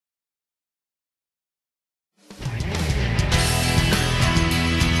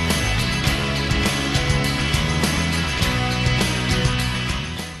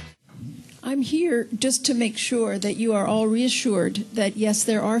I'm here just to make sure that you are all reassured that, yes,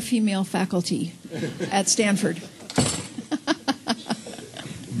 there are female faculty at Stanford.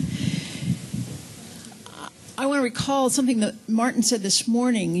 I want to recall something that Martin said this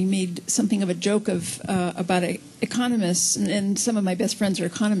morning. He made something of a joke about economists, and some of my best friends are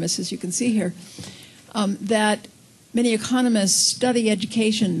economists, as you can see here, that many economists study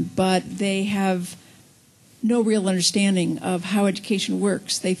education, but they have no real understanding of how education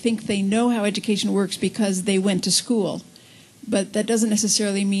works. They think they know how education works because they went to school, but that doesn't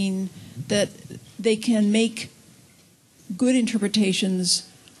necessarily mean that they can make good interpretations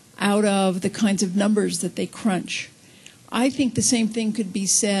out of the kinds of numbers that they crunch. I think the same thing could be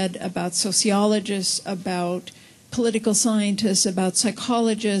said about sociologists, about political scientists, about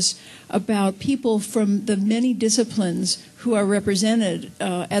psychologists, about people from the many disciplines who are represented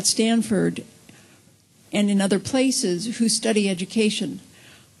at Stanford and in other places who study education.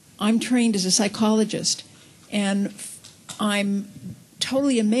 I'm trained as a psychologist, and I'm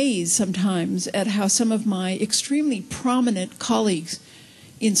totally amazed sometimes at how some of my extremely prominent colleagues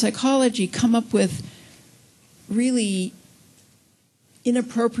in psychology come up with really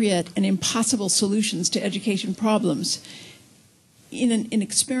inappropriate and impossible solutions to education problems. In an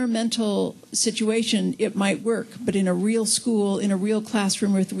experimental situation, it might work, but in a real school, in a real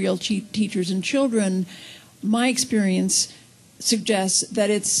classroom with real teachers and children, my experience suggests that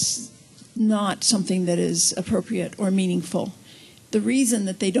it's not something that is appropriate or meaningful. The reason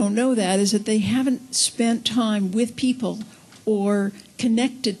that they don't know that is that they haven't spent time with people or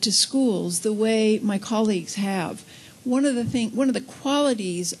connected to schools the way my colleagues have. One of the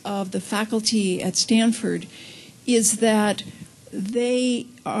qualities of the faculty at Stanford is that they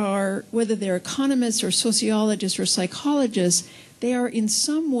are, whether they're economists or sociologists or psychologists, they are in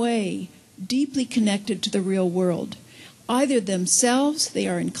some way deeply connected to the real world. Either themselves, they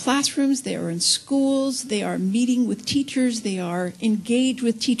are in classrooms, they are in schools, they are meeting with teachers, they are engaged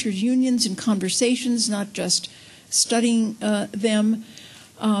with teachers' unions in conversations, not just studying them.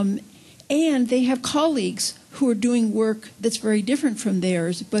 And they have colleagues who are doing work that's very different from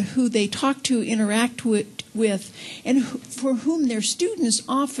theirs, but who they talk to, interact with, and for whom their students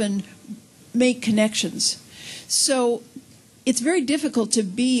often make connections. So it's very difficult to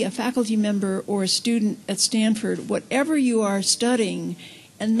be a faculty member or a student at Stanford, whatever you are studying,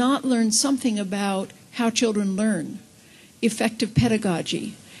 and not learn something about how children learn, effective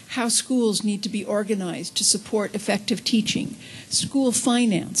pedagogy, how schools need to be organized to support effective teaching, school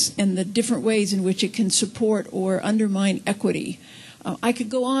finance and the different ways in which it can support or undermine equity. I could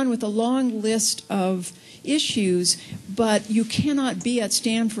go on with a long list of issues, but you cannot be at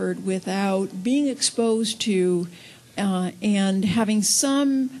Stanford without being exposed to and having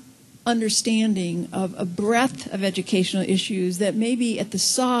some understanding of a breadth of educational issues that may be at the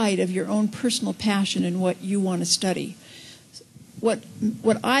side of your own personal passion and what you want to study. What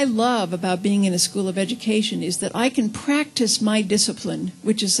I love about being in a school of education is that I can practice my discipline,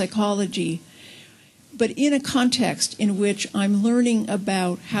 which is psychology, but in a context in which I'm learning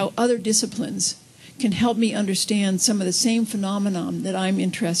about how other disciplines can help me understand some of the same phenomenon that I'm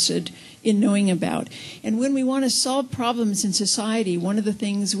interested in knowing about. And when we want to solve problems in society, one of the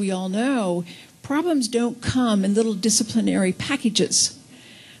things we all know, problems don't come in little disciplinary packages.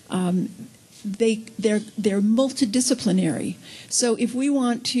 They're multidisciplinary. So if we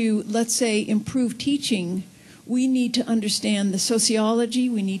want to, let's say, improve teaching, we need to understand the sociology,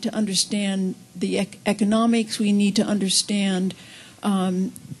 we need to understand the economics, we need to understand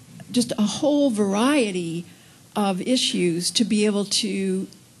just a whole variety of issues to be able to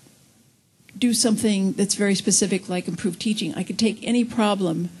do something that's very specific like improve teaching. I could take any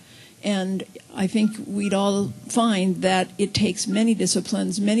problem, and I think we'd all find that it takes many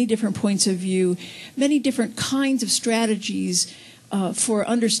disciplines, many different points of view, many different kinds of strategies for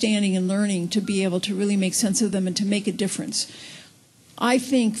understanding and learning to be able to really make sense of them and to make a difference. I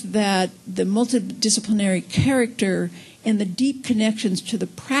think that the multidisciplinary character and the deep connections to the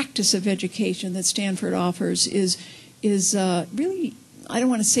practice of education that Stanford offers is really, I don't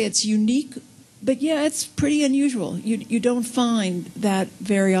want to say it's unique, but yeah, it's pretty unusual. You don't find that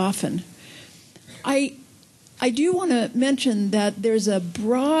very often. I do want to mention that there's a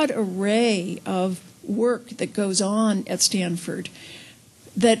broad array of work that goes on at Stanford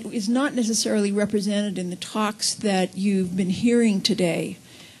that is not necessarily represented in the talks that you've been hearing today.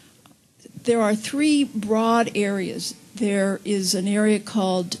 There are three broad areas. There is an area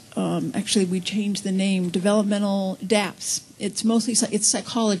called, actually we changed the name, developmental DAPS. It's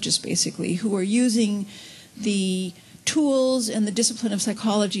psychologists basically who are using the tools and the discipline of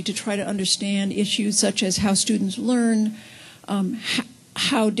psychology to try to understand issues such as how students learn,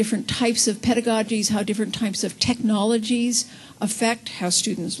 how different types of pedagogies, how different types of technologies affect how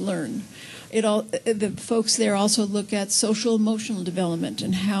students learn. The folks there also look at social emotional development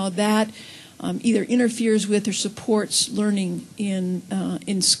and how that either interferes with or supports learning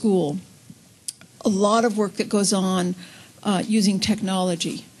in school. A lot of work that goes on using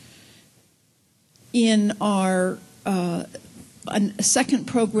technology. In our second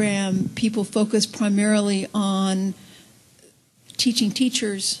program, people focus primarily on teaching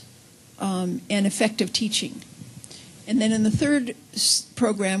teachers and effective teaching. And then in the third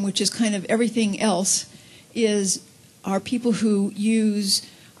program, which is kind of everything else, are people who use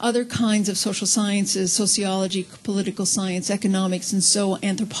other kinds of social sciences, sociology, political science, economics, and so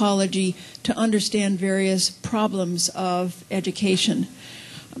anthropology to understand various problems of education.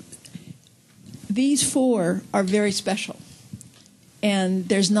 These four are very special.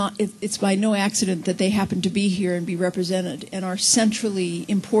 And it's by no accident that they happen to be here and be represented and are centrally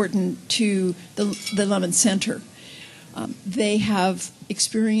important to the Lemann Center. They have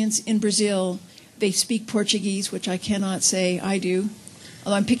experience in Brazil. They speak Portuguese, which I cannot say I do,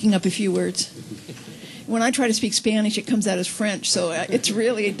 although I'm picking up a few words. When I try to speak Spanish, it comes out as French, so it's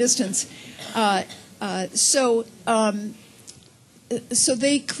really a distance. So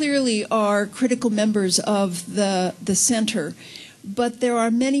they clearly are critical members of the center. But there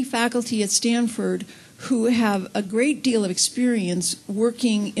are many faculty at Stanford who have a great deal of experience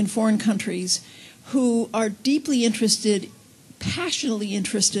working in foreign countries, who are deeply interested, passionately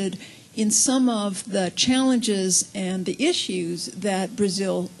interested in some of the challenges and the issues that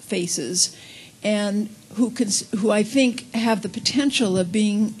Brazil faces, and who I think have the potential of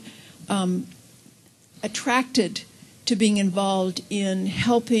being attracted to being involved in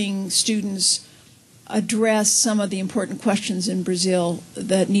helping students address some of the important questions in Brazil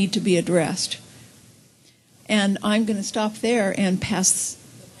that need to be addressed. And I'm going to stop there and pass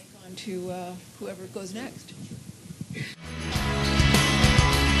the mic on to whoever goes next.